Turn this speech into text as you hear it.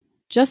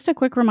Just a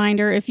quick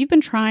reminder, if you've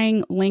been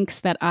trying links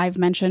that I've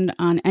mentioned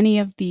on any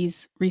of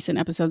these recent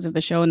episodes of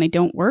the show and they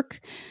don't work,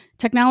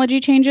 technology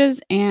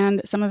changes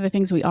and some of the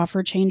things we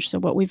offer change. So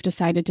what we've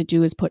decided to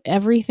do is put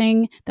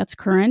everything that's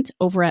current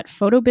over at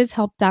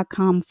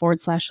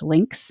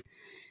photobizhelp.com/links.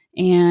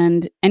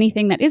 And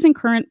anything that isn't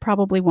current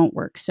probably won't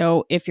work.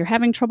 So if you're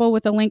having trouble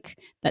with a link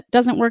that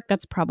doesn't work,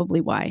 that's probably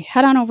why.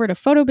 Head on over to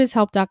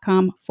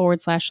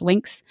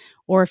photobizhelp.com/links,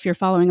 or if you're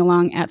following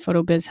along at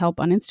photobizhelp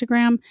on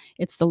Instagram,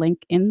 it's the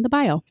link in the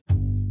bio.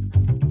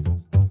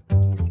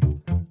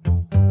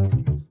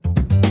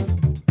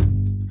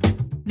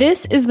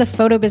 This is the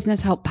Photo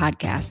Business Help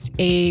Podcast,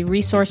 a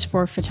resource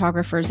for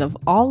photographers of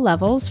all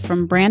levels,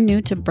 from brand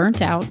new to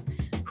burnt out,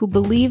 who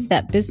believe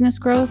that business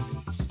growth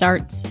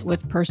starts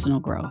with personal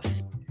growth.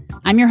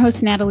 I'm your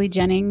host, Natalie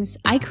Jennings.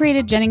 I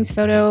created Jennings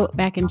Photo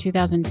back in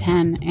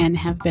 2010 and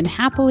have been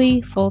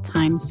happily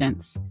full-time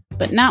since,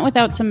 but not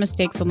without some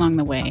mistakes along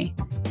the way.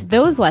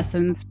 Those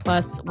lessons,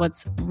 plus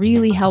what's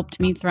really helped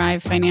me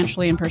thrive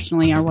financially and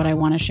personally, are what I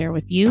want to share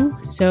with you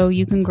so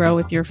you can grow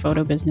with your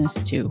photo business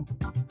too.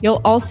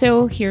 You'll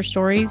also hear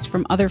stories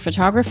from other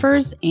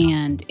photographers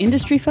and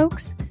industry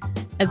folks,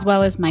 as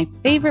well as my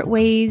favorite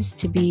ways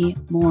to be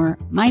more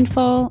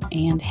mindful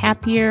and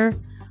happier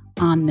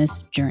on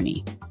this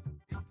journey.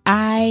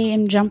 I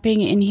am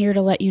jumping in here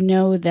to let you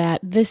know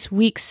that this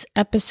week's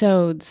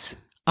episodes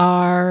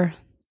are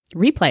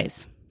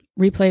replays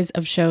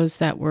of shows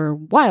that were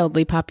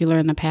wildly popular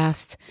in the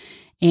past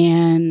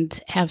and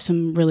have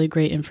some really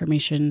great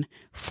information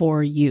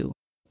for you.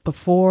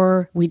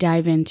 Before we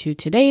dive into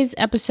today's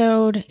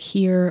episode,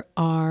 here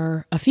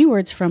are a few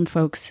words from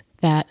folks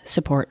that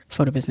support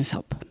Photo Business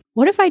Help.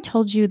 What if I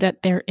told you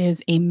that there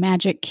is a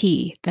magic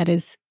key that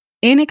is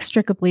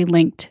inextricably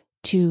linked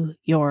to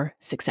your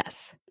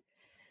success?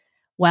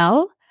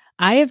 Well,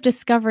 I have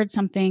discovered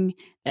something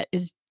that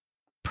is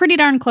pretty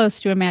darn close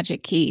to a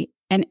magic key,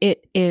 and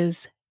it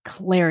is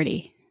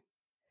clarity.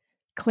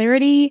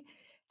 Clarity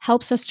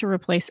helps us to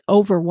replace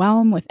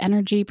overwhelm with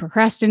energy,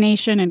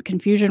 procrastination and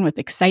confusion with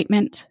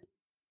excitement.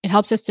 It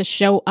helps us to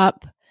show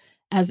up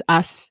as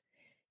us.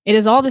 It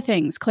is all the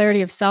things: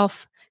 clarity of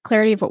self,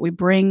 clarity of what we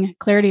bring,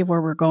 clarity of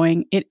where we're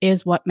going. It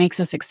is what makes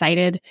us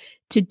excited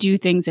to do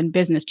things in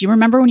business. Do you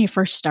remember when you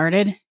first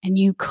started and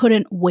you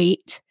couldn't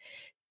wait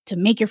to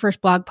make your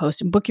first blog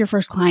post and book your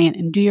first client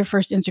and do your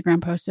first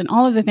Instagram post and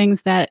all of the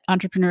things that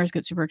entrepreneurs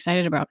get super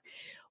excited about?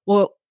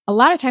 Well, a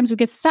lot of times we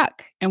get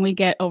stuck and we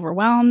get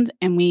overwhelmed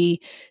and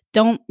we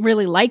don't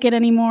really like it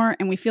anymore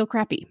and we feel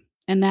crappy.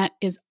 And that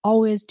is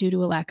always due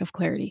to a lack of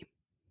clarity.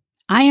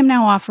 I am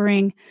now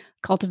offering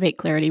Cultivate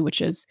Clarity,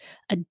 which is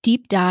a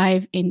deep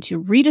dive into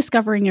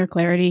rediscovering your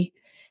clarity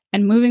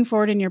and moving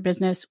forward in your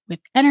business with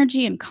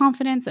energy and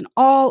confidence and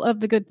all of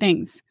the good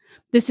things.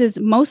 This is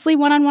mostly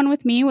one-on-one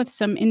with me with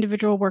some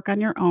individual work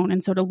on your own.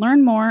 And so to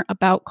learn more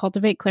about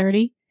Cultivate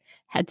Clarity,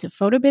 head to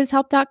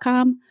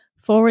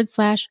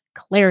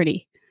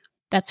photobizhelp.com/clarity.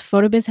 That's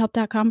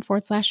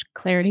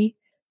photobizhelp.com/clarity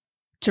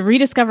to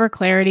rediscover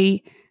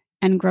clarity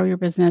and grow your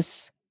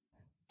business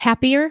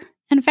happier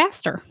and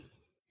faster.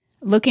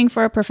 Looking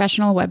for a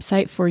professional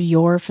website for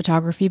your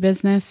photography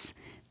business?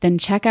 Then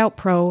check out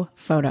Pro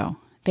Photo.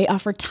 They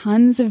offer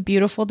tons of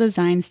beautiful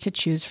designs to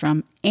choose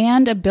from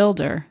and a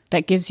builder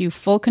that gives you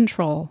full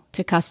control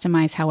to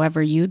customize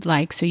however you'd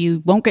like, so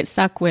you won't get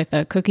stuck with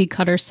a cookie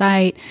cutter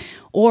site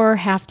or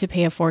have to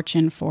pay a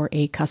fortune for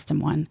a custom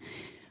one.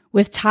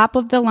 With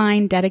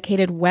top-of-the-line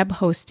dedicated web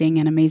hosting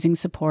and amazing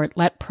support,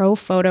 let Pro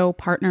Photo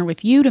partner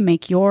with you to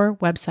make your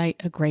website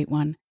a great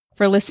one.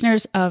 For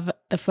listeners of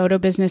the Photo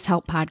Business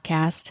Help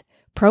podcast,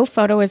 Pro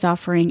Photo is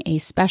offering a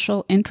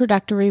special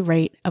introductory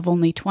rate of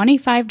only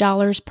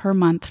 $25 per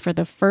month for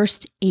the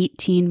first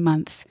 18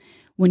 months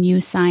when you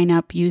sign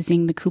up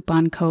using the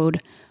coupon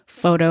code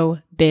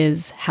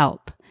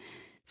PHOTOBIZHELP.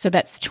 So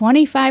that's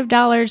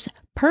 $25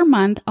 per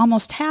month,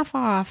 almost half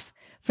off,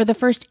 for the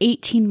first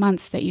 18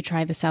 months that you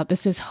try this out.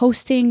 This is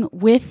hosting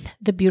with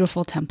the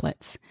beautiful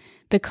templates.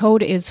 The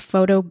code is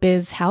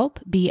PHOTOBIZHELP,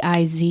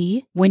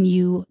 B-I-Z, when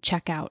you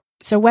check out.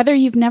 So whether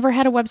you've never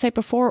had a website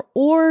before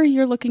or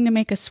you're looking to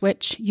make a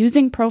switch,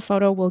 using Pro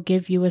Photo will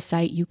give you a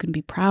site you can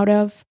be proud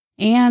of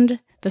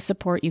and the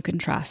support you can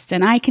trust.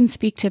 And I can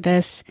speak to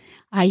this.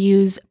 I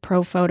use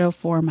Pro Photo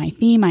for my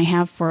theme. I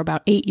have for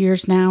about 8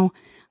 years now.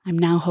 I'm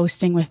now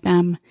hosting with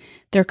them.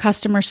 Their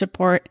customer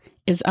support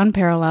is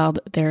unparalleled.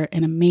 They're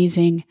an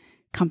amazing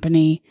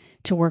company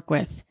to work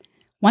with.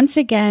 Once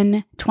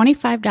again,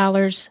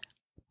 $25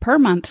 per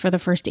month for the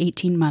first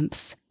 18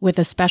 months with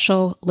a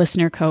special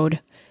listener code,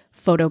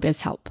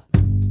 PHOTOBIZHELP.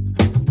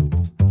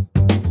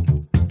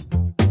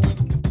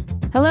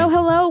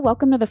 Hello.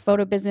 Welcome to the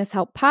Photo Business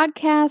Help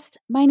podcast.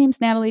 My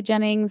name's Natalie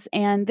Jennings,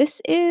 and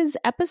this is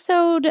part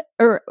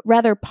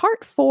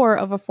 4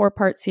 of a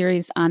 4-part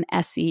series on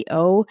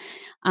SEO.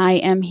 I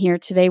am here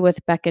today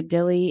with Becca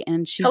Dilley,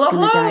 and she's going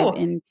to dive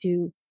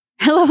into...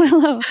 Hello,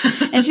 hello.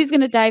 And she's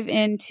going to dive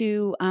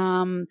into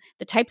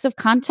the types of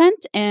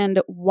content and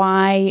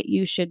why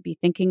you should be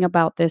thinking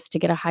about this to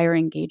get a higher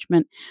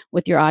engagement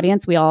with your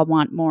audience. We all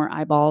want more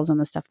eyeballs on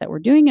the stuff that we're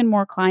doing and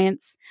more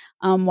clients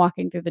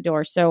walking through the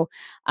door. So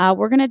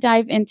we're going to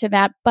dive into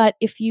that. But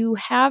if you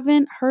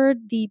haven't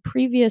heard the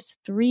previous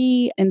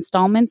 3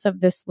 installments of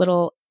this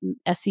little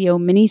SEO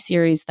mini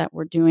series that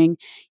we're doing,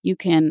 you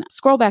can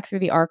scroll back through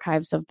the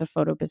archives of the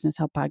Photo Business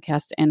Help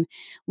podcast and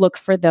look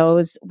for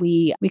those.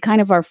 We kind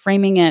of are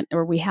framing it,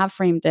 or we have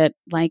framed it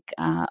like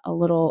a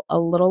little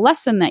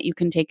lesson that you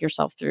can take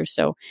yourself through.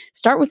 So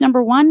start with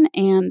number 1,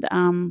 and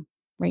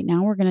right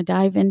now we're going to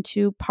dive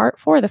into part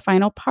 4, the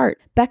final part.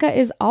 Becca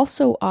is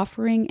also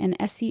offering an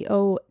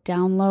SEO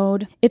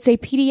download. It's a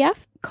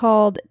PDF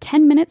called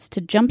 10 Minutes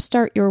to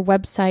Jumpstart Your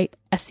Website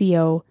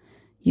SEO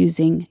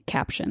Using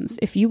Captions.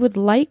 If you would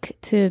like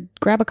to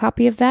grab a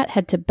copy of that,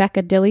 head to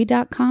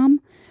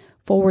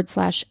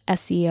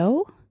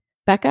beccadilly.com/SEO.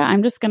 Becca,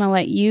 I'm just going to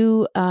let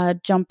you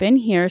jump in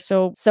here.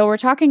 So we're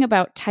talking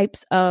about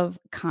types of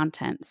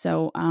content.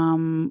 So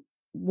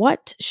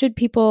what should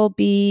people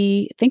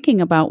be thinking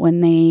about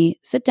when they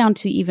sit down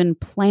to even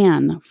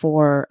plan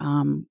for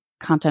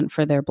content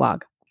for their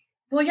blog?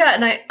 Well, yeah.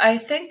 And I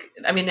think,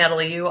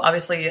 Natalie, you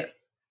obviously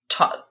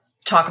talk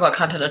about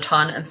content a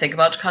ton and think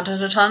about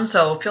content a ton.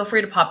 So feel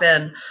free to pop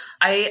in.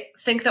 I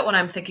think that when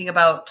I'm thinking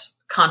about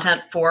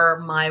content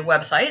for my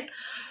website,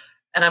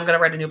 and I'm going to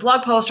write a new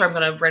blog post or I'm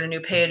going to write a new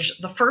page,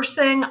 the first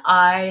thing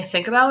I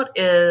think about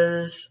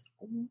is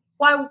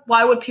why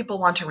would people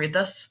want to read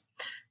this?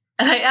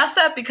 And I ask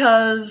that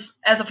because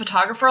as a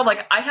photographer,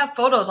 like I have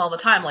photos all the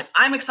time. Like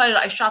I'm excited.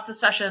 I shot this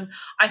session.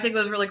 I think it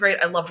was really great.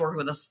 I loved working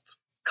with this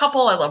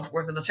couple. I loved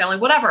working with this family,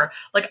 whatever.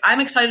 Like I'm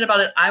excited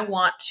about it. I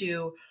want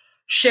to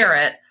share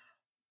it,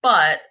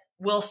 but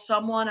will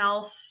someone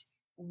else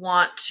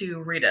want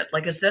to read it?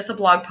 Like, is this a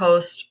blog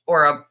post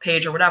or a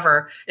page or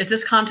whatever? Is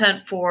this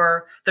content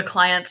for the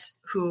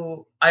clients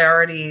who I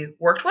already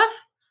worked with?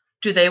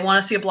 Do they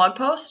want to see a blog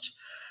post?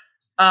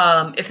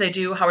 If they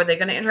do, how are they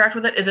going to interact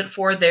with it? Is it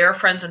for their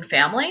friends and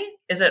family?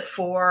 Is it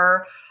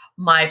for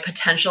my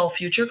potential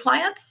future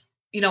clients?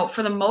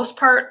 For the most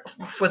part,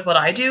 with what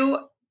I do,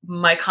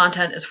 my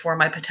content is for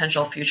my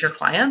potential future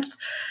clients.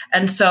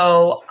 And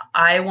so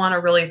I want to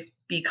really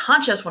be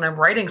conscious when I'm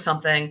writing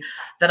something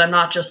that I'm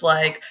not just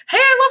like, hey,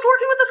 I loved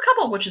working with this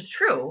couple, which is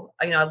true.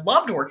 I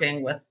loved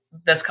working with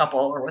this couple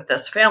or with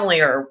this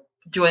family or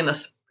doing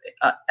this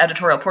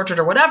editorial portrait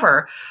or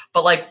whatever.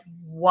 But like,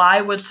 why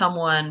would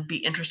someone be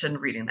interested in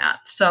reading that?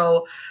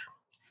 So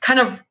kind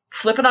of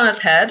flip it on its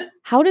head.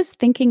 How does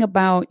thinking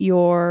about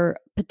your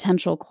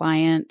potential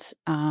client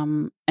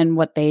and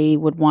what they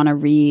would want to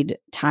read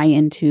tie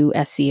into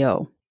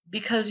SEO?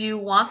 Because you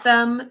want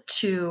them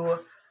to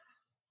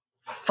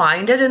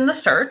find it in the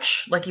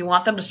search. Like you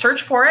want them to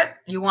search for it.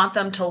 You want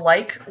them to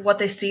like what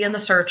they see in the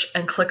search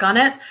and click on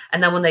it.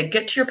 And then when they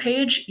get to your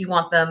page, you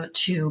want them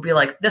to be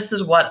like, this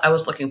is what I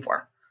was looking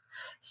for.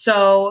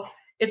 So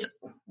it's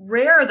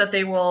rare that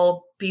they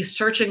will be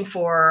searching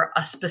for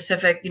a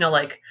specific,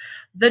 like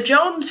the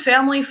Jones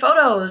family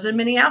photos in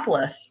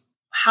Minneapolis.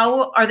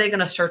 How are they going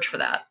to search for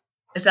that?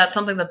 Is that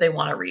something that they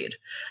want to read?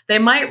 They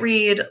might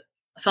read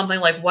something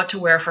like what to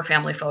wear for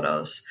family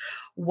photos,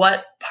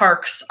 what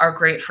parks are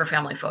great for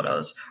family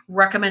photos,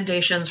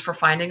 recommendations for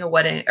finding a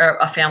wedding or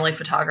a family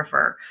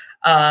photographer.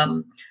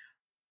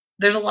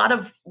 There's a lot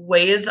of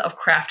ways of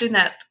crafting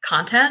that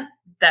content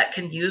that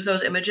can use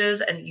those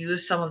images and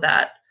use some of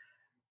that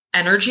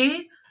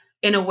energy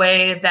in a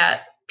way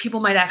that people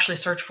might actually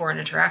search for and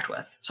interact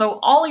with. So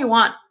all you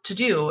want to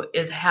do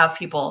is have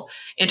people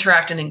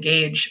interact and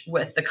engage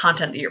with the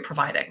content that you're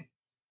providing.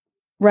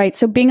 Right.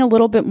 So being a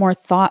little bit more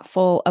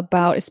thoughtful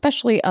about,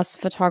 especially us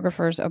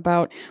photographers,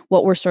 about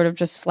what we're sort of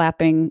just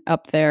slapping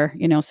up there,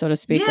 so to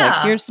speak. Yeah.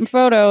 Like, here's some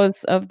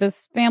photos of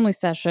this family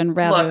session.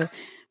 Rather, look,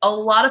 a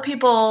lot of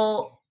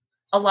people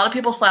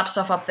slap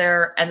stuff up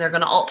there and they're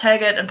going to alt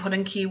tag it and put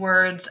in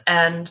keywords.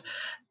 And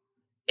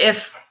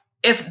if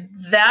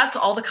that's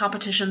all the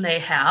competition they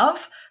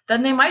have,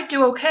 then they might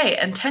do okay.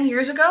 And 10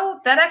 years ago,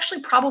 that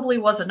actually probably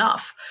was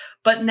enough.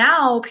 But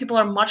now people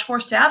are much more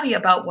savvy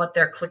about what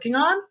they're clicking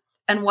on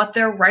and what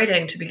they're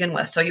writing to begin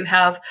with. So you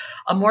have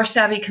a more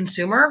savvy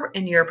consumer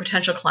in your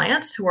potential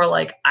clients who are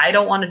like, I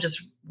don't want to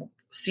just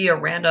see a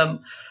random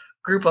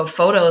group of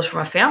photos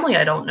from a family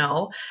I don't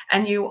know.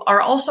 And you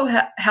are also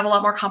have a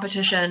lot more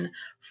competition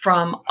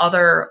from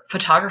other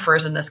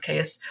photographers in this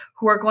case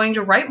who are going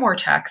to write more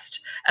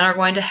text and are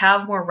going to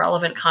have more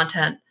relevant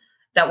content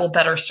that will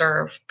better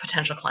serve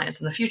potential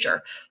clients in the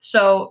future.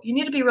 So you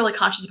need to be really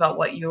conscious about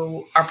what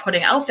you are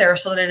putting out there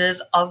so that it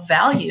is of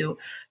value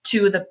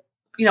to the,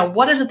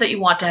 what is it that you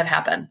want to have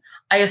happen?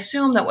 I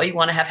assume that what you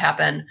want to have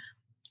happen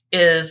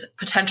is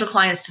potential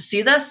clients to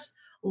see this,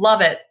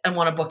 love it, and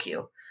want to book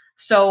you.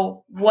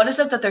 So what is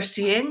it that they're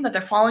seeing that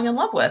they're falling in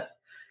love with?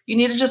 You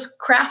need to just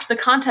craft the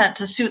content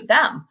to suit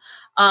them.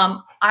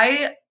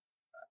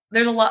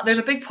 There's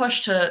a big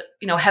push to,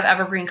 have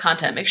evergreen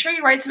content. Make sure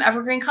you write some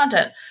evergreen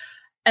content.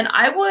 And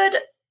I would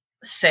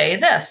say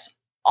this,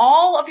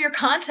 all of your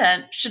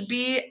content should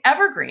be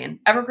evergreen.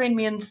 Evergreen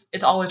means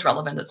it's always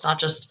relevant. It's not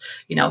just,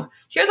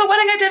 here's a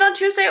wedding I did on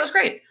Tuesday. It was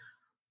great.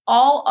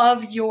 All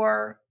of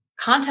your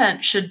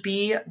content should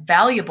be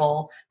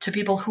valuable to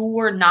people who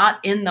were not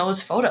in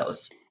those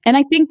photos. And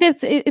I think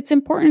it's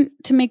important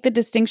to make the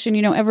distinction,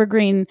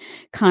 evergreen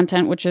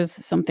content, which is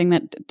something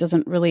that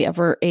doesn't really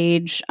ever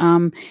age,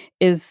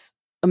 is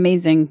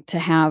amazing to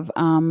have.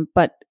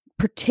 But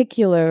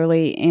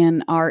particularly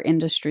in our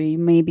industry,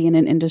 maybe in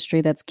an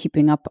industry that's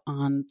keeping up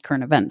on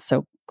current events.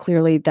 So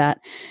clearly that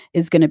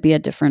is going to be a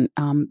different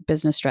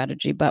business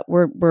strategy. But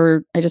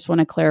I just want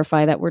to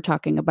clarify that we're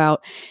talking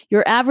about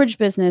your average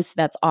business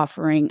that's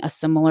offering a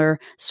similar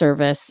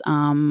service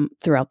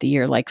throughout the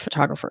year, like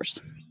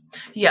photographers.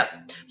 Yeah.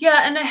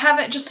 And I have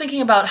it just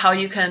thinking about how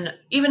you can,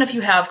 even if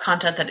you have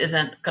content that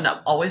isn't going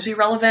to always be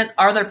relevant,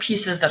 are there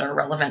pieces that are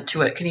relevant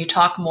to it? Can you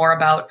talk more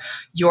about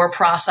your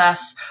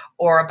process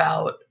or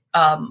about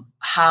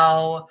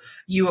how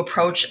you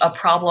approach a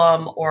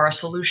problem or a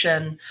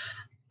solution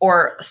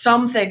or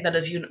something that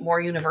is more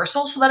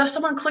universal, so that if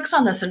someone clicks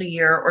on this in a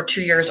year or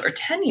 2 years or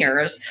 10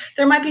 years,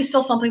 there might be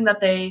still something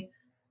that they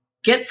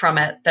get from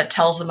it that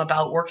tells them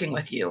about working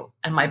with you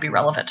and might be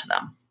relevant to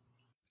them.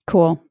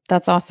 Cool.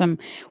 That's awesome.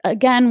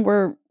 Again,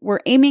 we're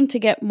aiming to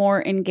get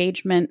more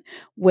engagement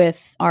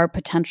with our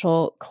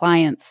potential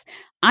clients.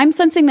 I'm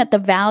sensing that the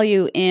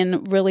value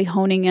in really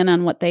honing in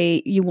on what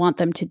you want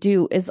them to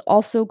do is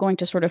also going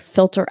to sort of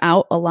filter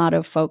out a lot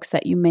of folks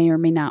that you may or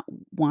may not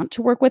want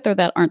to work with or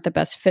that aren't the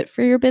best fit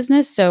for your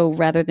business. So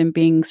rather than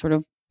being sort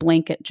of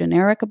blanket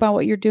generic about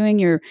what you're doing,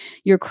 you're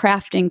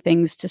crafting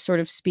things to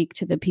sort of speak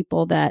to the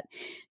people that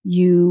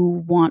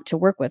you want to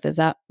work with. Is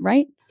that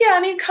right?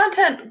 Yeah,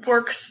 content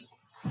works.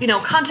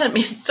 Content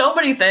means so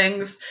many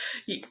things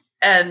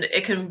and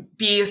it can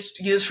be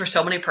used for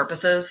so many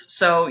purposes.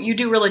 So you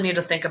do really need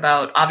to think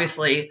about,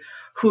 obviously,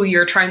 who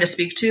you're trying to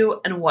speak to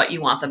and what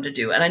you want them to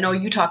do. And I know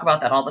you talk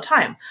about that all the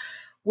time.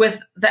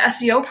 With the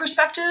SEO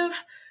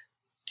perspective,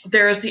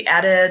 there's the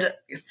added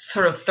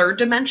sort of third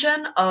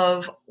dimension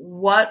of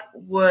what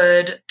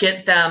would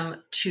get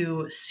them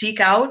to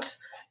seek out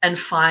and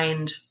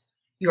find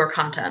your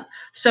content.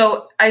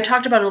 So I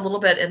talked about it a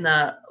little bit in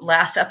the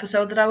last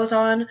episode that I was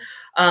on,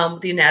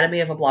 the anatomy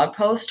of a blog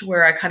post,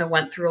 where I kind of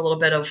went through a little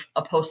bit of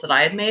a post that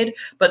I had made.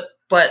 But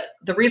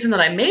the reason that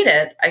I made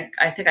it,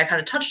 I think I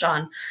kind of touched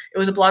on, it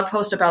was a blog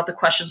post about the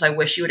questions I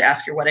wish you would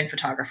ask your wedding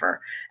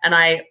photographer. And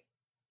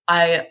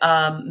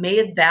I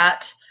made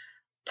that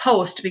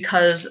post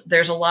because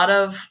there's a lot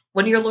of,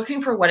 when you're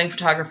looking for a wedding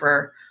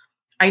photographer,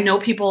 I know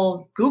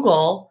people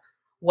Google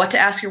what to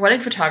ask your wedding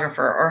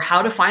photographer or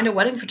how to find a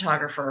wedding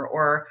photographer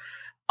or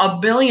a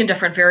million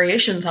different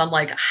variations on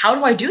like, how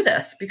do I do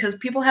this? Because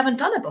people haven't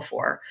done it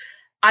before.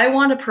 I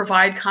want to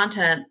provide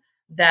content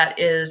that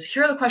is,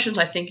 here are the questions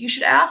I think you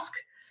should ask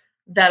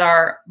that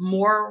are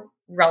more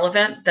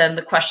relevant than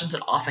the questions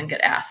that often get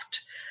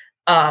asked.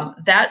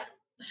 That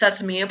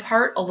sets me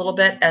apart a little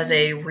bit as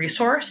a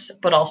resource,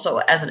 but also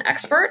as an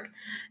expert.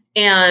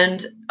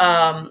 And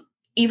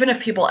even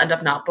if people end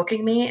up not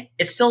booking me,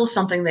 it's still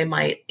something they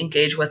might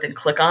engage with and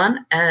click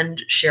on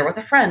and share with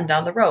a friend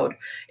down the road.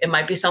 It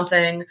might be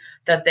something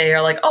that they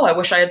are like, oh, I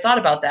wish I had thought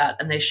about that.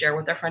 And they share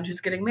with their friend who's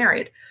getting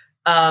married.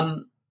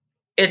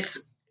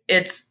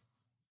 It's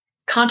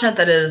content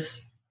that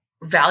is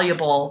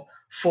valuable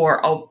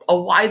for a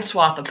wide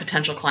swath of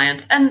potential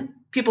clients and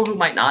people who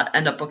might not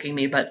end up booking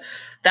me. But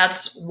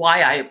that's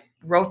why I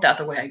wrote that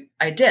the way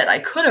I did. I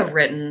could have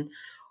written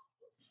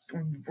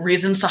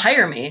reasons to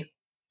hire me,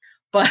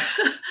 but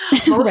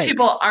most Right.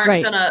 people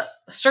aren't going to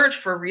search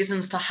for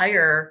reasons to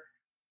hire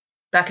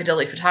Becca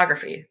Dilley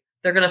Photography.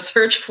 They're going to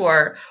search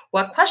for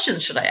what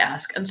questions should I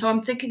ask? And so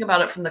I'm thinking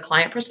about it from the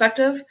client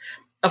perspective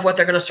of what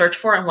they're going to search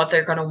for and what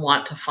they're going to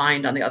want to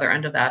find on the other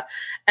end of that.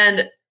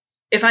 And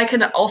if I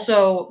can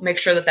also make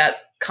sure that that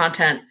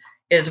content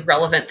is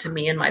relevant to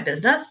me and my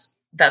business,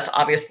 that's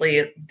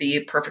obviously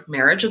the perfect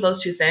marriage of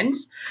those two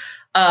things.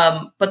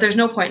 But there's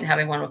no point in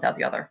having one without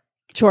the other.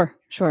 Sure.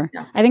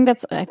 Yeah. I think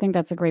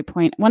that's a great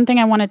point. One thing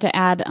I wanted to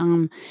add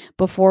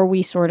before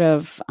we sort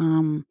of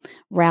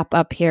wrap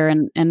up here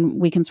and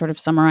we can sort of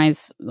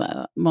summarize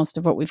most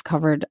of what we've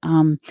covered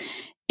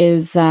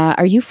is,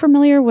 are you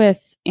familiar with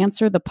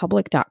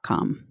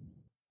answerthepublic.com?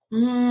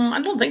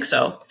 I don't think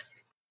so.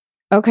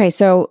 Okay,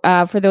 so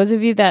for those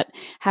of you that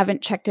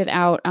haven't checked it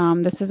out,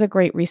 this is a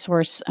great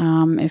resource.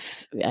 I'm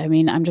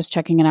just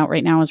checking it out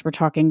right now as we're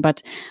talking,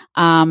 but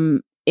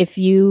if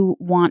you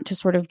want to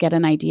sort of get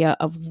an idea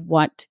of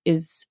what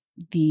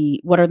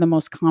are the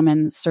most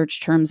common search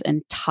terms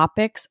and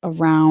topics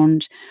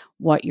around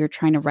what you're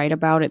trying to write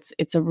about,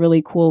 it's a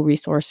really cool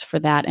resource for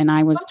that. And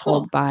I was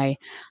told by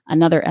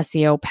another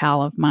SEO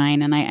pal of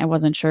mine, and I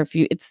wasn't sure if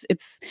it's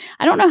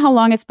I don't know how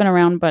long it's been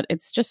around, but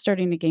it's just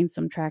starting to gain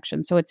some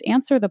traction. So it's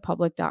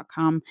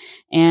answerthepublic.com,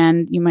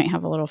 and you might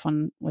have a little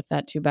fun with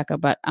that too, Becca.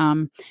 But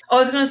I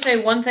was going to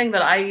say one thing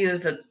that I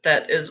use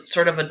that is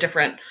sort of a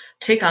different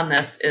take on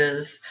this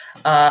is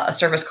a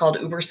service called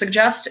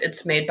Ubersuggest.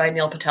 It's made by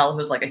Neil Patel,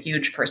 who's like a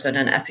huge person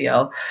in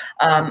SEO,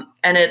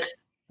 and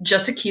it's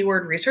just a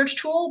keyword research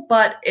tool,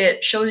 but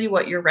it shows you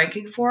what you're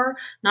ranking for,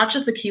 not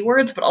just the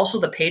keywords, but also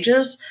the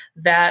pages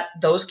that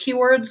those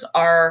keywords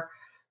are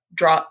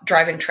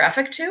driving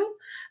traffic to.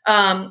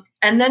 And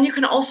then you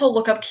can also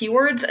look up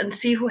keywords and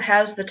see who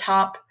has the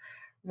top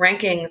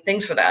ranking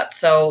things for that.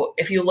 So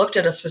if you looked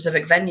at a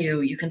specific venue,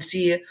 you can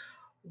see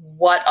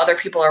what other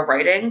people are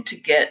writing to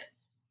get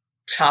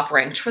top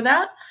ranked for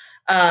that.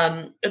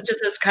 It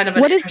just is kind of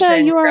an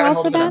interesting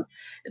URL for that?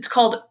 It's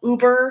called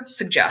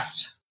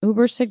Ubersuggest.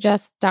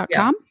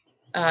 Ubersuggest.com?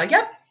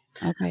 Yep.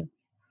 Okay.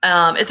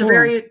 It's cool. A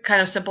very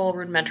kind of simple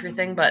rudimentary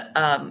thing, but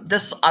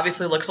this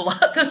obviously looks a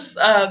lot. This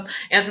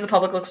Answer the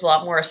Public looks a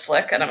lot more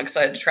slick, and I'm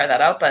excited to try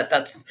that out. But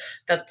that's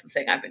the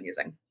thing I've been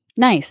using.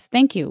 Nice.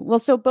 Thank you. Well,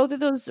 so both of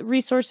those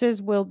resources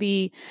will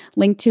be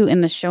linked to in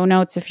the show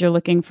notes if you're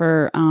looking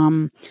for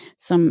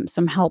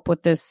some help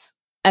with this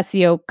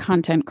SEO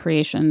content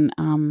creation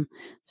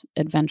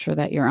adventure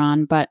that you're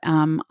on. But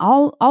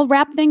I'll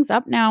wrap things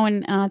up now.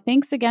 And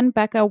thanks again,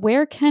 Becca.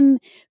 Where can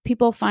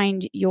people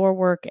find your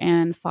work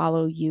and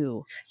follow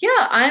you?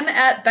 Yeah, I'm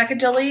at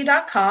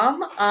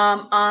beccadilly.com.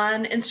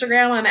 On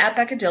Instagram, I'm at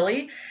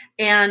beccadilly.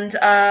 And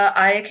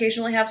I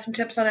occasionally have some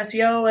tips on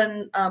SEO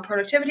and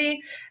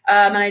productivity.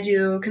 And I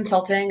do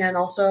consulting and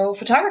also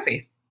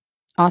photography.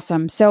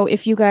 Awesome. So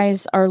if you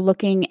guys are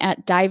looking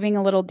at diving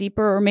a little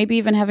deeper, or maybe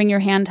even having your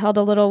hand held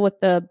a little with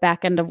the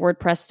back end of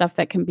WordPress stuff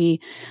that can be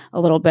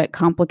a little bit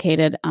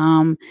complicated,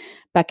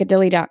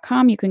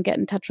 beccadilly.com, you can get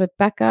in touch with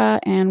Becca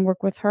and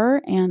work with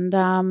her.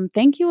 And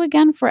thank you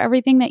again for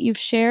everything that you've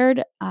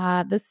shared.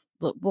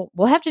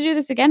 We'll have to do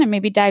this again and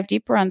maybe dive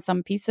deeper on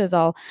some pieces.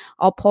 I'll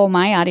poll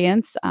my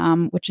audience,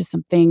 which is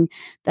something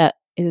that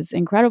is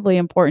incredibly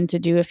important to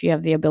do if you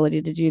have the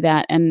ability to do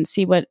that, and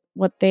see what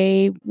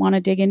they want to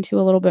dig into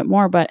a little bit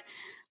more. But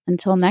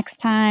until next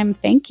time,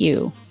 thank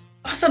you.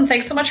 Awesome.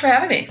 Thanks so much for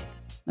having me.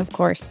 Of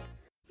course.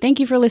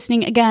 Thank you for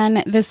listening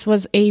again. This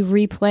was a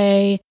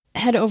replay.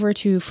 Head over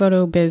to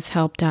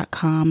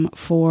photobizhelp.com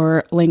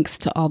for links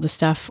to all the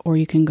stuff, or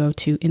you can go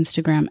to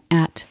Instagram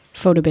at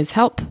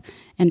photobizhelp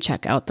and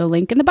check out the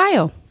link in the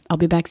bio. I'll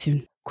be back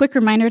soon. Quick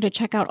reminder to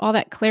check out all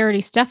that clarity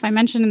stuff I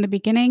mentioned in the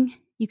beginning.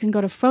 You can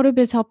go to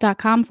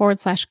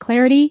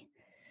photobizhelp.com/clarity.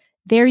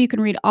 There you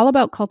can read all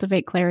about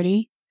Cultivate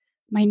Clarity,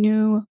 my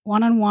new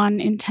one-on-one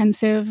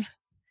intensive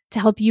to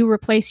help you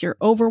replace your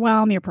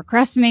overwhelm, your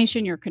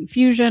procrastination, your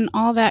confusion,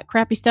 all that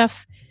crappy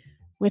stuff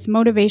with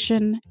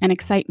motivation and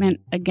excitement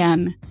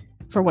again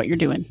for what you're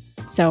doing.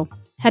 So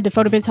head to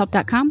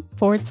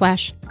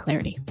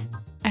photobizhelp.com/clarity.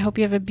 I hope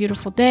you have a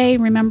beautiful day.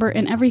 Remember,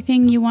 in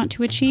everything you want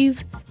to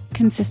achieve,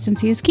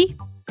 consistency is key.